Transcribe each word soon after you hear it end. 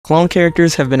Clone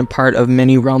characters have been a part of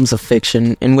many realms of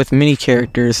fiction, and with many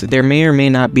characters, there may or may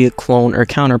not be a clone or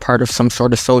counterpart of some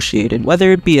sort associated,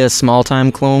 whether it be a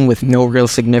small-time clone with no real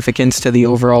significance to the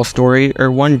overall story,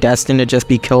 or one destined to just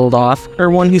be killed off, or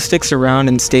one who sticks around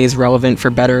and stays relevant for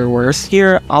better or worse.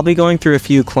 Here, I'll be going through a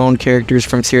few clone characters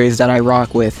from series that I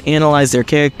rock with, analyze their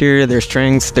character, their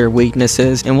strengths, their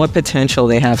weaknesses, and what potential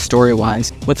they have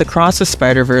story-wise. With Across the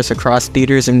Spider-Verse across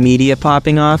theaters and media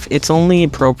popping off, it's only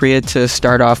appropriate to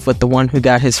start off with the one who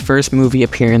got his first movie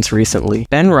appearance recently.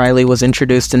 Ben Reilly was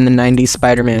introduced in the 90s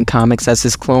Spider-Man comics as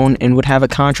his clone and would have a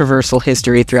controversial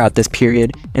history throughout this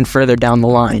period and further down the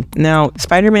line. Now,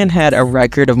 Spider-Man had a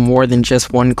record of more than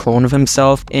just one clone of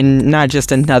himself and not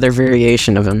just another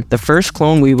variation of him. The first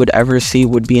clone we would ever see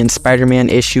would be in Spider-Man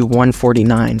issue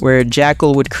 149, where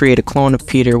Jackal would create a clone of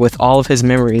Peter with all of his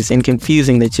memories and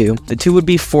confusing the two. The two would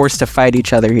be forced to fight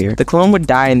each other here. The clone would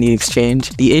die in the exchange.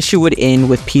 The issue would end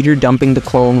with Peter dumping the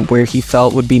clone where he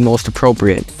felt would be most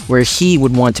appropriate, where he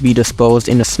would want to be disposed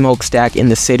in a smokestack in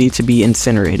the city to be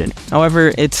incinerated.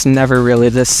 However, it's never really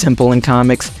this simple in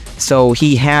comics, so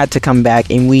he had to come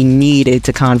back and we needed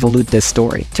to convolute this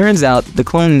story. Turns out, the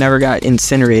clone never got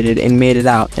incinerated and made it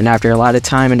out, and after a lot of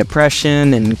time and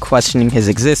depression and questioning his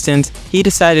existence, he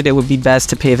decided it would be best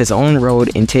to pave his own road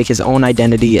and take his own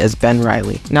identity as Ben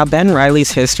Reilly. Now, Ben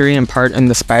Reilly's history and part in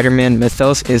the Spider-Man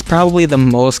mythos is probably the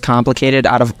most complicated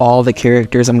out of all the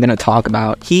characters I'm gonna talk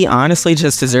about. He honestly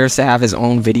just deserves to have his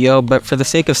own video, but for the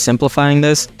sake of simplifying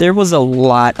this, there was a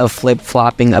lot of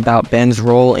flip-flopping about Ben's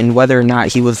role and whether or not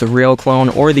he was the real clone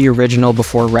or the original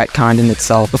before retconned in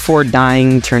itself, before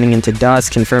dying, turning into dust,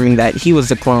 confirming that he was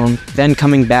the clone, then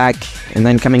coming back, and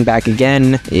then coming back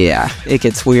again. Yeah, it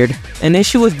gets weird. An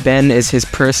issue with Ben is his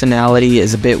personality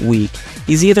is a bit weak.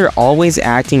 He's either always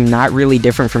acting not really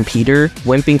different from Peter,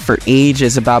 wimping for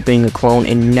ages about being a clone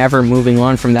and never moving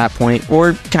on from that point,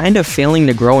 or kind of failing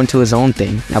to grow into his own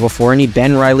thing. Now, before any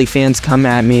Ben Reilly fans come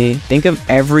at me, think of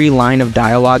every line of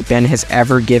dialogue Ben has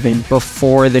ever given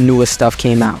before the newest stuff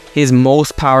came out. His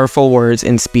most powerful words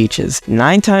and speeches.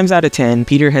 9 times out of 10,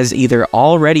 Peter has either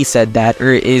already said that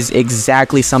or is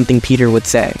exactly something Peter would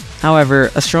say. However,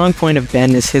 a strong point of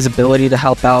Ben is his ability to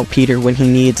help out Peter when he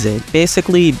needs it.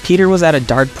 Basically, Peter was at a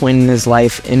dark point in his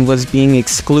life and was being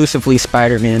exclusively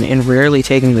Spider-Man and rarely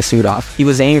taking the suit off. He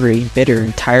was angry, bitter,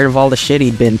 and tired of all the shit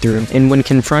he'd been through, and when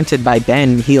confronted by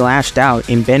Ben, he lashed out,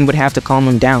 and Ben would have to calm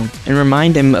him down and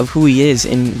remind him of who he is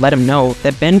and let him know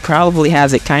that Ben probably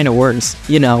has it kinda worse.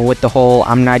 You know, with the whole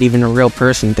 "I'm not even a real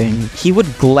person" thing. He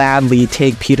would gladly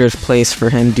take Peter's place for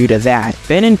him due to that.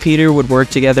 Ben and Peter would work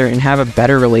together and have a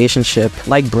better relationship,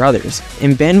 like brothers,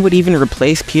 and Ben would even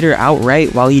replace Peter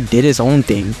outright while he did his own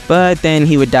thing. But then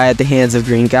he would die at the hands of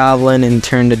Green Goblin and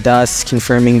turn to dust,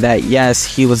 confirming that yes,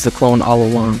 he was the clone all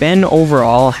along. Ben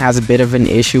overall has a bit of an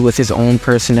issue with his own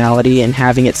personality and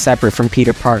having it separate from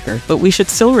Peter Parker, but we should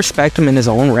still respect him in his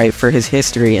own right for his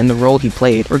history and the role he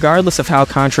played, regardless of how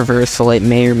controversial it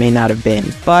may or may not have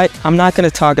been. But I'm not going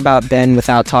to talk about Ben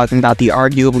without talking about the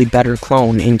arguably better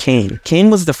clone in Kaine.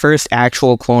 Kaine was the first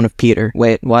actual clone of Peter.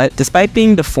 Wait, what? Despite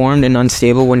being deformed and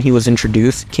unstable when he was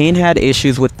introduced, Kaine had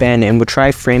issues with Ben and would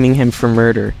try framing him for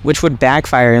murder, which would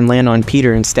backfire and land on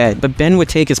Peter instead. But Ben would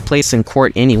take his place in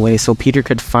court anyway, so Peter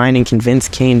could find and convince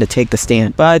Kaine to take the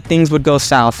stand. But things would go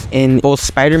south, and both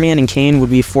Spider-Man and Kaine would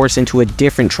be forced into a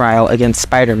different trial against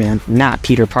Spider-Man, not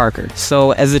Peter Parker.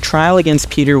 So as the trial against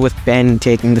Peter with Ben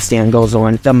taking the stand goes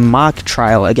on, the mock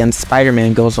trial against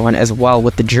Spider-Man goes on as well,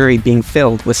 with the jury being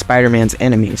filled with Spider-Man's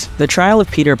enemies. The trial of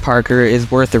Peter Parker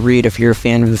is worth a read if you're a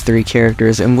fan of the 3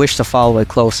 characters and wish to follow it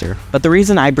closer. But the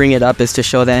reason I bring it up is to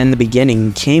show that in the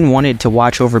beginning, Kaine wanted to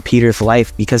watch over Peter's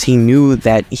life because he knew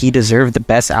that he deserved the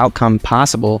best outcome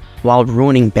possible while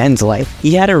ruining Ben's life.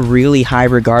 He had a really high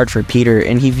regard for Peter,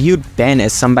 and he viewed Ben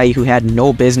as somebody who had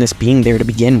no business being there to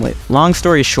begin with. Long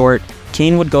story short,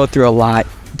 Kaine would go through a lot,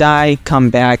 die, come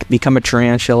back, become a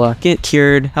tarantula, get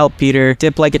cured, help Peter,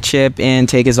 dip like a chip, and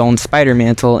take his own spider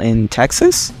mantle in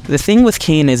Texas? The thing with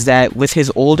Kaine is that with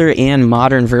his older and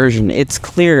modern version, it's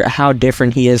clear how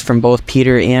different he is from both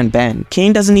Peter and Ben.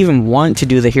 Kaine doesn't even want to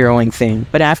do the heroing thing,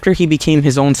 but after he became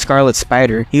his own Scarlet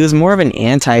Spider, he was more of an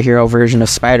anti-hero version of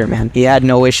Spider-Man. He had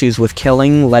no issues with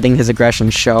killing, letting his aggression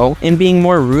show, and being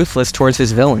more ruthless towards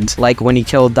his villains, like when he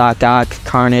killed Doc Ock,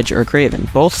 Carnage, or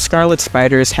Kraven. Both Scarlet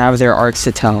Spiders have their arcs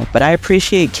to tell, but I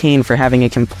appreciate Kaine for having a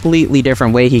completely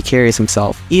different way he carries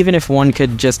himself, even if one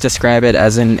could just describe it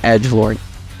as an edgelord.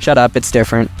 Shut up, it's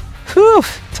different. Whew,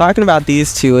 talking about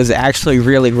these two is actually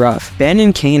really rough. Ben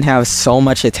and Kaine have so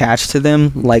much attached to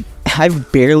them, like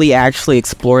I've barely actually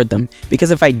explored them,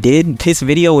 because if I did, this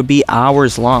video would be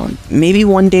hours long. Maybe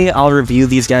one day I'll review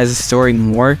these guys' story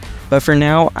more, but for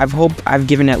now, I hope I've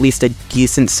given at least a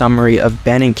decent summary of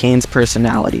Ben and Kaine's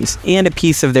personalities, and a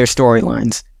piece of their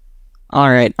storylines.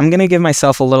 Alright, I'm gonna give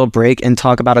myself a little break and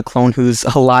talk about a clone who's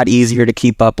a lot easier to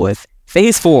keep up with.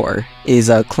 Phase 4 is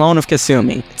a clone of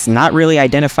Kasumi. It's not really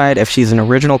identified if she's an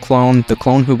original clone, the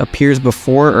clone who appears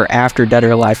before or after Dead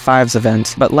or Alive 5's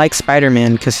events, but like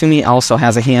Spider-Man, Kasumi also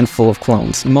has a handful of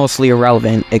clones, mostly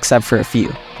irrelevant except for a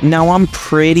few. Now, I'm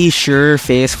pretty sure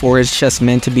Phase 4 is just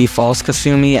meant to be false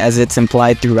Kasumi as it's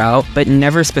implied throughout, but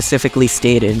never specifically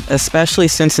stated, especially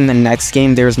since in the next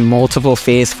game there's multiple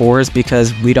Phase 4s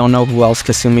because we don't know who else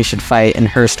Kasumi should fight in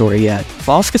her story yet.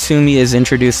 False Kasumi is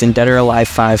introduced in Dead or Alive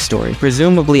 5 story,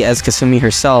 presumably as Kasumi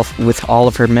herself with all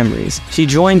of her memories. She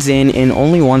joins in and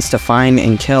only wants to find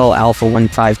and kill Alpha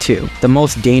 152, the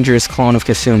most dangerous clone of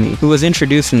Kasumi, who was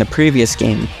introduced in the previous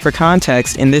game. For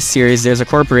context, in this series there's a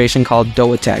corporation called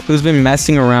Doatech, who's been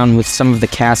messing around with some of the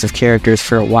cast of characters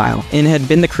for a while, and had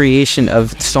been the creation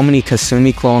of so many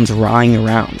Kasumi clones rawing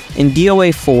around. In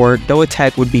DOA 4,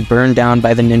 Doatech would be burned down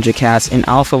by the ninja cast, and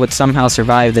Alpha would somehow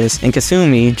survive this, and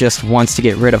Kasumi just wants to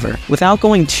get rid of her. Without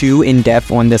going too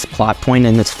in-depth on this plot point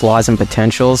and its flaws and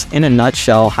potentials, in a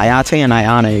nutshell, Hayate and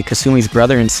Ayane, Kasumi's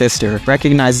brother and sister,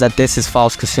 recognize that this is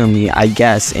false Kasumi, I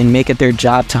guess, and make it their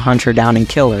job to hunt her down and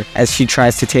kill her, as she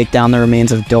tries to take down the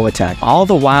remains of Doatech. All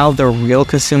the while, the real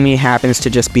Kasumi happens to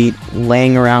just be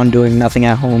laying around doing nothing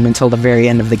at home until the very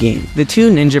end of the game. The two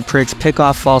ninja pricks pick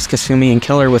off false Kasumi and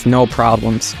kill her with no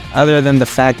problems, other than the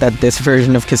fact that this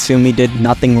version of Kasumi did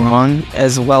nothing wrong,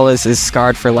 as well as is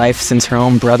scarred for life since her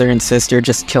own brother and sister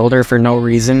just killed her for no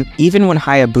reason. Even when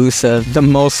Hayabusa, the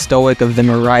most stoic of them,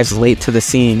 arrives late to the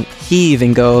scene, he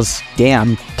even goes,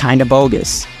 "Damn, kinda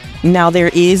bogus." Now, there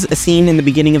is a scene in the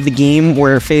beginning of the game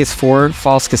where Phase 4,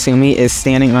 False Kasumi, is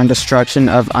standing on destruction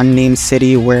of unnamed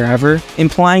city wherever,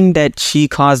 implying that she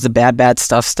caused the bad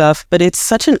stuff, but it's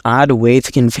such an odd way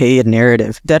to convey a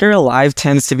narrative. Dead or Alive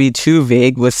tends to be too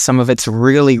vague with some of its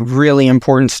really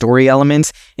important story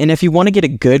elements, and if you want to get a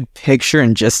good picture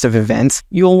and gist of events,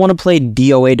 you'll want to play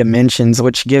DOA Dimensions,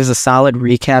 which gives a solid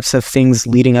recaps of things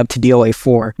leading up to DOA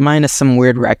 4, minus some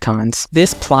weird retcons.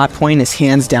 This plot point is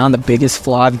hands down the biggest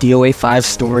flaw of DOA 5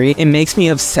 story. It makes me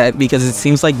upset because it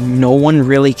seems like no one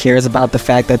really cares about the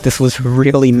fact that this was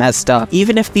really messed up.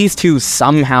 Even if these two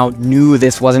somehow knew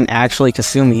this wasn't actually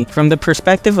Kasumi, from the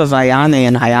perspective of Ayane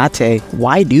and Hayate,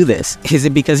 why do this? Is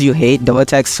it because you hate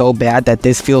Doatech so bad that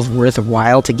this feels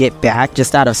worthwhile to get back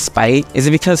just out of spite? Is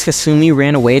it because Kasumi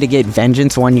ran away to get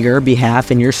vengeance on your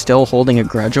behalf and you're still holding a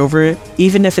grudge over it?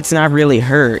 Even if it's not really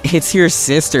her, it's your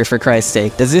sister, for Christ's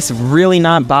sake. Does this really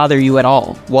not bother you at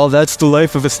all? Well, that's the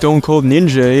life of a stone cold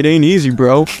ninja, it ain't easy,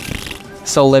 bro.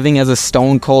 So living as a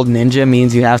stone cold ninja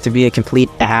means you have to be a complete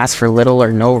ass for little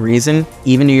or no reason,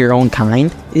 even to your own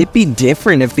kind? It'd be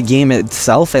different if the game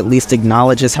itself at least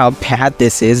acknowledges how bad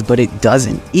this is, but it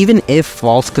doesn't. Even if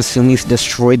false Kasumi's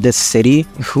destroyed this city,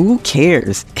 who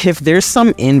cares? If there's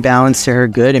some imbalance to her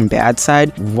good and bad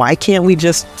side, why can't we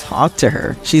just talk to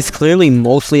her? She's clearly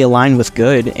mostly aligned with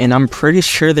good, and I'm pretty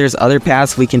sure there's other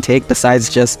paths we can take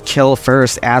besides just kill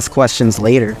first, ask questions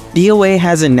later. DOA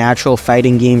has a natural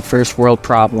fighting game first world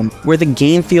problem, where the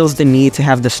game feels the need to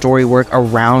have the story work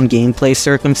around gameplay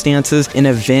circumstances and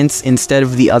events instead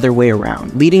of the other way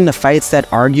around, leading to fights that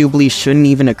arguably shouldn't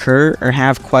even occur or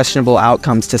have questionable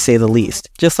outcomes to say the least.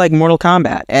 Just like Mortal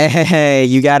Kombat. Hey,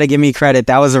 you gotta give me credit,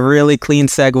 that was a really clean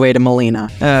segue to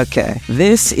Mileena. Okay,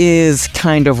 this is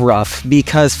kind of rough,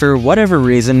 because for whatever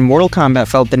reason, Mortal Kombat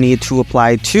felt the need to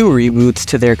apply 2 reboots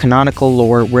to their canonical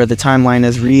lore where the timeline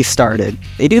is restarted.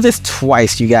 They do this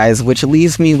twice, you guys, which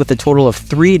leaves me with a total of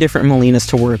 3 different Mileenas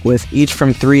to work with, each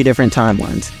from 3 different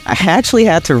timelines. I actually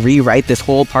had to rewrite this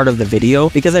whole part of the video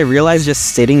because I realized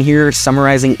just sitting here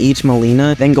summarizing each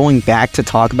Mileena, then going back to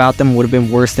talk about them would have been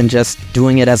worse than just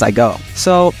doing it as I go.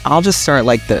 So I'll just start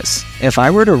like this. If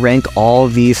I were to rank all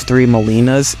these 3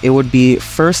 Mileenas, it would be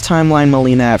first timeline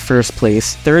Mileena at first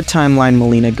place, third timeline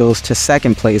Mileena goes to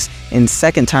second place, and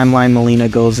second timeline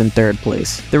Mileena goes in third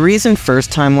place. The reason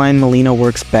first timeline Mileena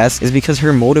works best is because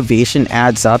her motivation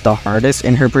adds up the hardest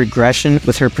and her progression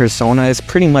with her persona is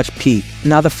pretty much peak.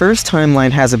 Now, the first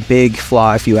timeline has a big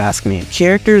flaw if you ask me.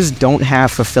 Characters don't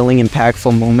have fulfilling,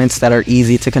 impactful moments that are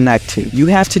easy to connect to. You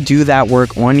have to do that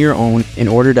work on your own in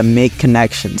order to make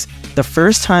connections. The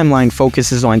first timeline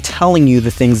focuses on telling you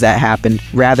the things that happened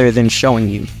rather than showing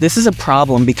you. This is a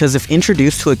problem because if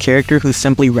introduced to a character who's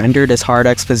simply rendered as hard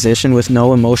exposition with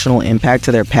no emotional impact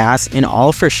to their past and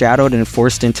all foreshadowed and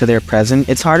forced into their present,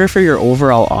 it's harder for your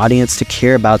overall audience to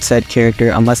care about said character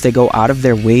unless they go out of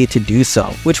their way to do so,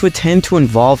 which would tend to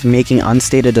involve making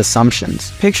unstated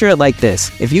assumptions. Picture it like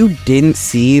this: if you didn't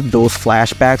see those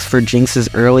flashbacks for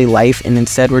Jinx's early life and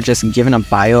instead were just given a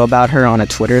bio about her on a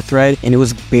Twitter thread and it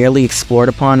was barely explored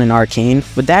upon in Arcane,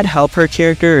 would that help her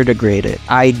character or degrade it?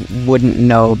 I wouldn't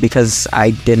know because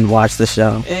I didn't watch the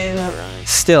show.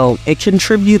 Still, it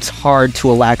contributes hard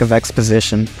to a lack of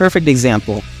exposition. Perfect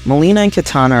example. Mileena and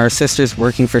Kitana are sisters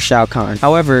working for Shao Kahn.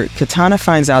 However, Kitana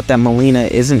finds out that Mileena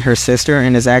isn't her sister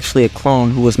and is actually a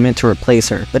clone who was meant to replace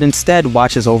her, but instead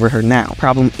watches over her now.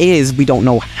 Problem is, we don't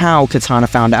know how Kitana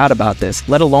found out about this,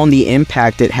 let alone the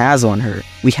impact it has on her.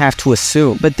 We have to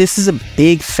assume, but this is a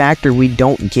big factor we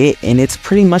don't get, and it's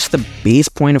pretty much the base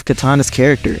point of Kitana's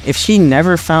character. If she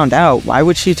never found out, why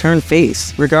would she turn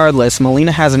face? Regardless,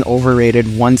 Mileena has an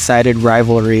overrated, one-sided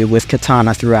rivalry with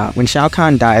Kitana throughout. When Shao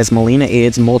Kahn dies, Mileena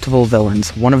aids multiple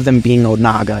villains, one of them being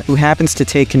Onaga, who happens to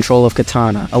take control of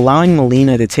Kitana, allowing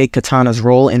Mileena to take Kitana's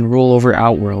role and rule over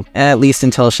Outworld, at least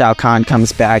until Shao Kahn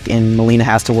comes back and Mileena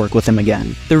has to work with him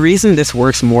again. The reason this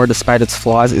works more despite its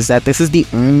flaws is that this is the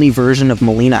only version of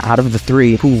Mileena out of the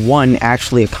three who, one,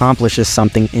 actually accomplishes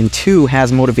something, and two,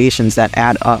 has motivations that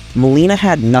add up. Mileena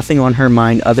had nothing on her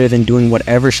mind other than doing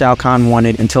whatever Shao Kahn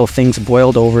wanted until things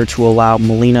boiled over to allow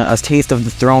Mileena a taste of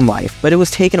the throne life, but it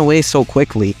was taken away so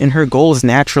quickly, and her goals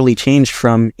naturally changed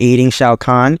from aiding Shao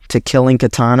Kahn to killing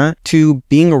Kitana to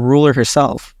being a ruler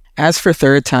herself. As for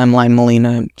third timeline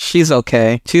Mileena, she's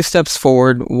okay. 2 steps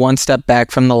forward, 1 step back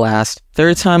from the last.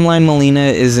 Third timeline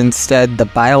Mileena is instead the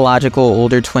biological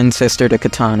older twin sister to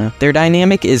Kitana. Their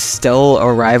dynamic is still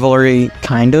a rivalry,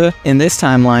 kinda. In this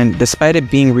timeline, despite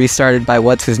it being restarted by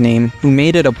what's-his-name, who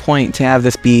made it a point to have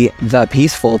this be the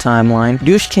peaceful timeline,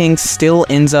 Douche King still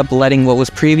ends up letting what was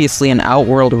previously an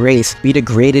Outworld race be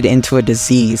degraded into a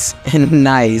disease.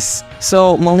 Nice.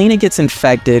 So Mileena gets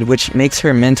infected, which makes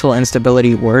her mental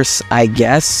instability worse, I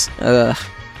guess.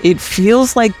 It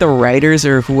feels like the writers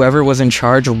or whoever was in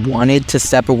charge wanted to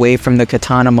step away from the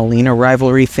Kitana-Mileena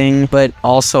rivalry thing, but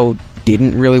also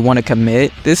didn't really want to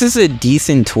commit. This is a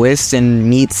decent twist and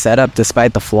neat setup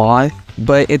despite the flaw,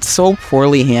 but it's so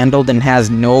poorly handled and has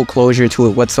no closure to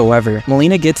it whatsoever.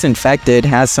 Mileena gets infected,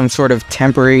 has some sort of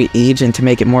temporary agent to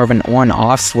make it more of an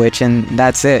on-off switch, and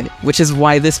that's it. Which is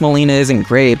why this Mileena isn't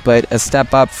great, but a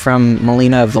step up from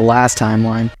Mileena of the last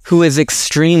timeline, who is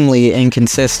extremely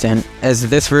inconsistent, as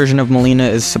this version of Mileena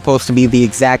is supposed to be the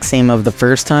exact same of the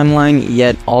first timeline,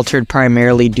 yet altered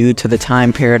primarily due to the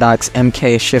time paradox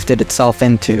MK shifted itself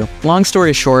into. Long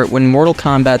story short, when Mortal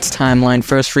Kombat's timeline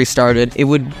first restarted, it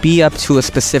would be up to a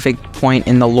specific point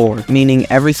in the lore, meaning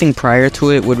everything prior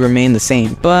to it would remain the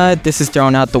same. But this is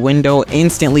thrown out the window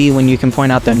instantly when you can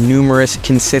point out the numerous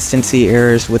consistency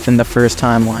errors within the first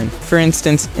timeline. For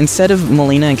instance, instead of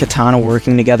Mileena and Kitana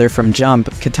working together from Jump,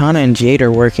 Kitana and Jade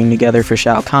are working together for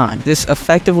Shao Kahn. This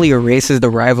effectively erases the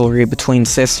rivalry between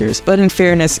sisters, but in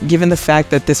fairness, given the fact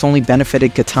that this only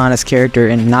benefited Kitana's character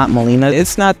and not Mileena,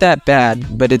 it's not that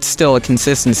bad, but it's still a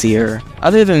consistency error.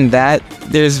 Other than that,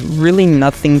 there's really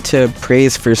nothing to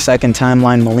praise for second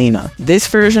timeline Mileena. This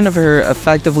version of her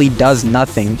effectively does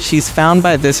nothing. She's found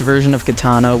by this version of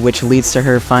Kitana, which leads to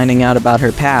her finding out about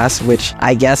her past, which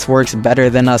I guess works better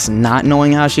than us not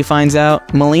knowing how she finds out.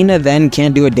 Mileena then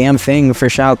can't do a damn thing for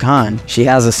Shao Kahn. She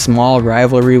has a small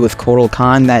rivalry with Kotal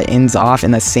Khan that ends off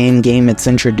in the same game it's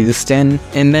introduced in,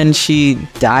 and then she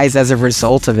dies as a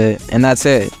result of it, and that's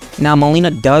it. Now,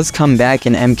 Mileena does come back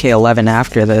in MK11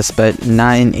 after this, but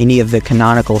not in any of the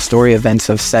canonical story events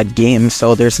of said game,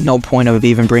 so there's no point of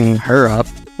even bringing her up.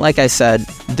 Like I said,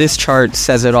 this chart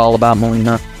says it all about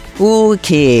Mileena.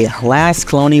 Okay, last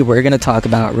cloney we're gonna talk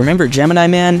about. Remember Gemini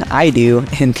Man? I do,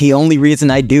 and the only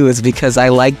reason I do is because I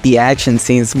like the action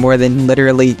scenes more than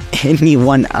literally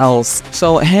anyone else.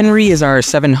 So Henry is our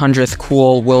 700th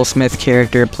cool Will Smith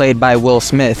character played by Will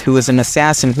Smith, who is an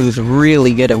assassin who's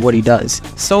really good at what he does.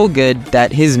 So good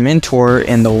that his mentor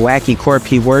in the wacky corp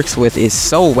he works with is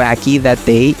so wacky that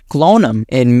they clone him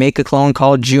and make a clone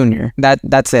called Junior.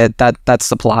 That's it. That's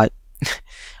the plot.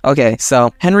 Okay,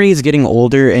 so Henry is getting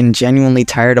older and genuinely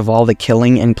tired of all the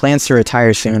killing and plans to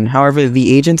retire soon. However,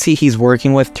 the agency he's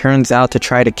working with turns out to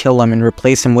try to kill him and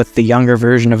replace him with the younger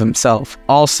version of himself,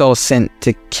 also sent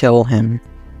to kill him.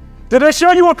 Did I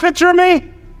show you a picture of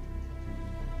me?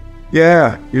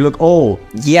 Yeah, you look old.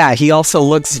 Yeah, he also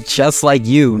looks just like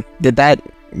you. Did that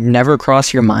never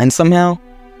cross your mind somehow?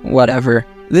 Whatever.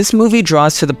 This movie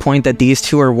draws to the point that these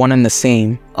two are one and the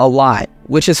same, a lot,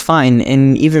 which is fine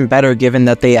and even better given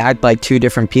that they act like two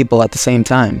different people at the same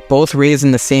time. Both raised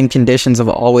in the same conditions of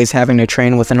always having to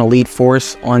train with an elite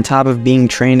force on top of being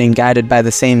trained and guided by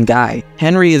the same guy.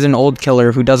 Henry is an old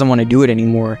killer who doesn't want to do it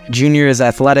anymore. Junior is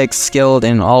athletic, skilled,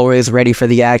 and always ready for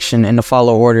the action and to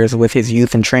follow orders with his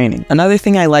youth and training. Another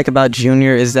thing I like about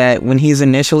Junior is that when he's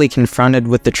initially confronted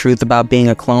with the truth about being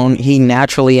a clone, he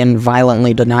naturally and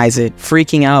violently denies it,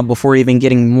 freaking out before even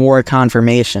getting more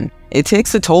confirmation. It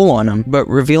takes a toll on him, but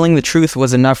revealing the truth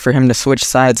was enough for him to switch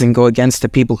sides and go against the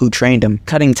people who trained him,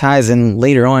 cutting ties and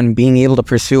later on being able to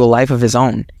pursue a life of his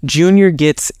own. Junior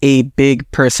gets a big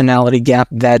personality gap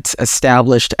that's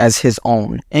established as his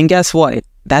own. And guess what?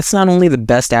 That's not only the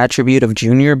best attribute of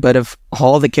Junior, but of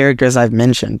all the characters I've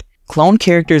mentioned. Clone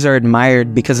characters are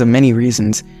admired because of many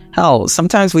reasons. Hell,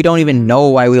 sometimes we don't even know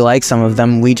why we like some of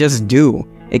them, we just do.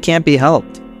 It can't be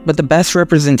helped. But the best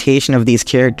representation of these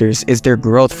characters is their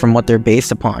growth from what they're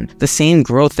based upon. The same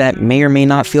growth that may or may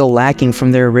not feel lacking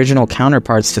from their original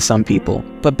counterparts to some people.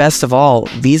 But best of all,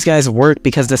 these guys work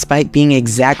because despite being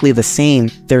exactly the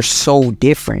same, they're so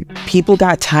different. People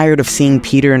got tired of seeing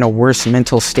Peter in a worse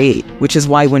mental state, which is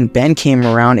why when Ben came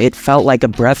around, it felt like a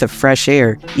breath of fresh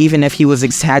air, even if he was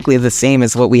exactly the same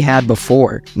as what we had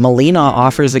before. Mileena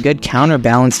offers a good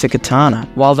counterbalance to Kitana.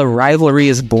 While the rivalry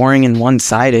is boring and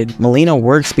one-sided, Mileena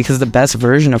works because the best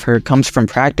version of her comes from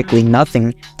practically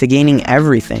nothing to gaining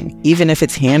everything, even if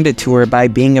it's handed to her by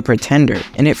being a pretender,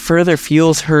 and it further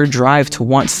fuels her drive to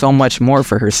want so much more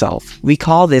for herself. We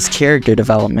call this character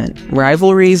development.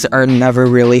 Rivalries are never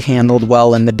really handled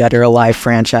well in the Dead or Alive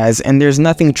franchise, and there's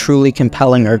nothing truly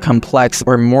compelling or complex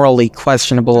or morally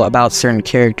questionable about certain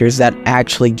characters that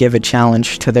actually give a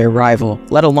challenge to their rival,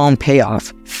 let alone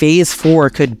payoff. Phase 4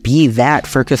 could be that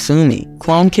for Kasumi.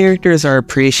 Clone characters are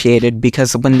appreciated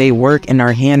because when they work and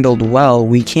are handled well,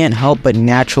 we can't help but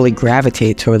naturally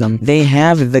gravitate toward them. They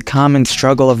have the common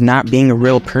struggle of not being a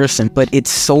real person, but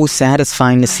it's so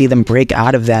satisfying to see them break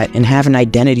out of that and have an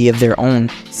identity of their own,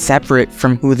 separate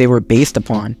from who they were based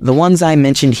upon. The ones I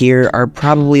mentioned here are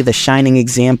probably the shining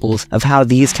examples of how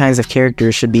these kinds of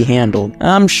characters should be handled.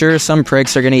 I'm sure some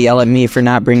pricks are gonna yell at me for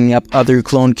not bringing up other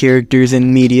clone characters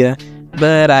in media,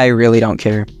 but I really don't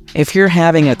care. If you're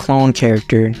having a clone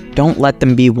character, don't let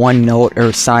them be one note or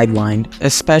sidelined,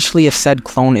 especially if said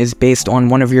clone is based on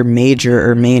one of your major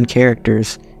or main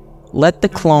characters. Let the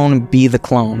clone be the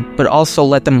clone, but also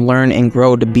let them learn and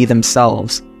grow to be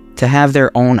themselves, to have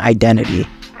their own identity.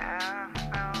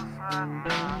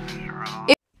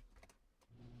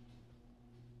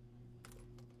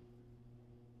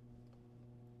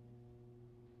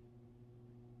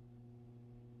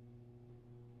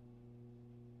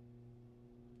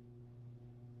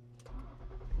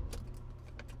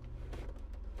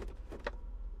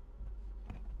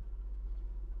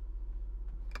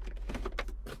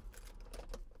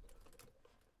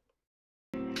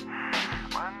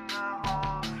 When the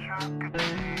hole struck a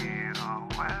tree,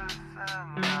 the west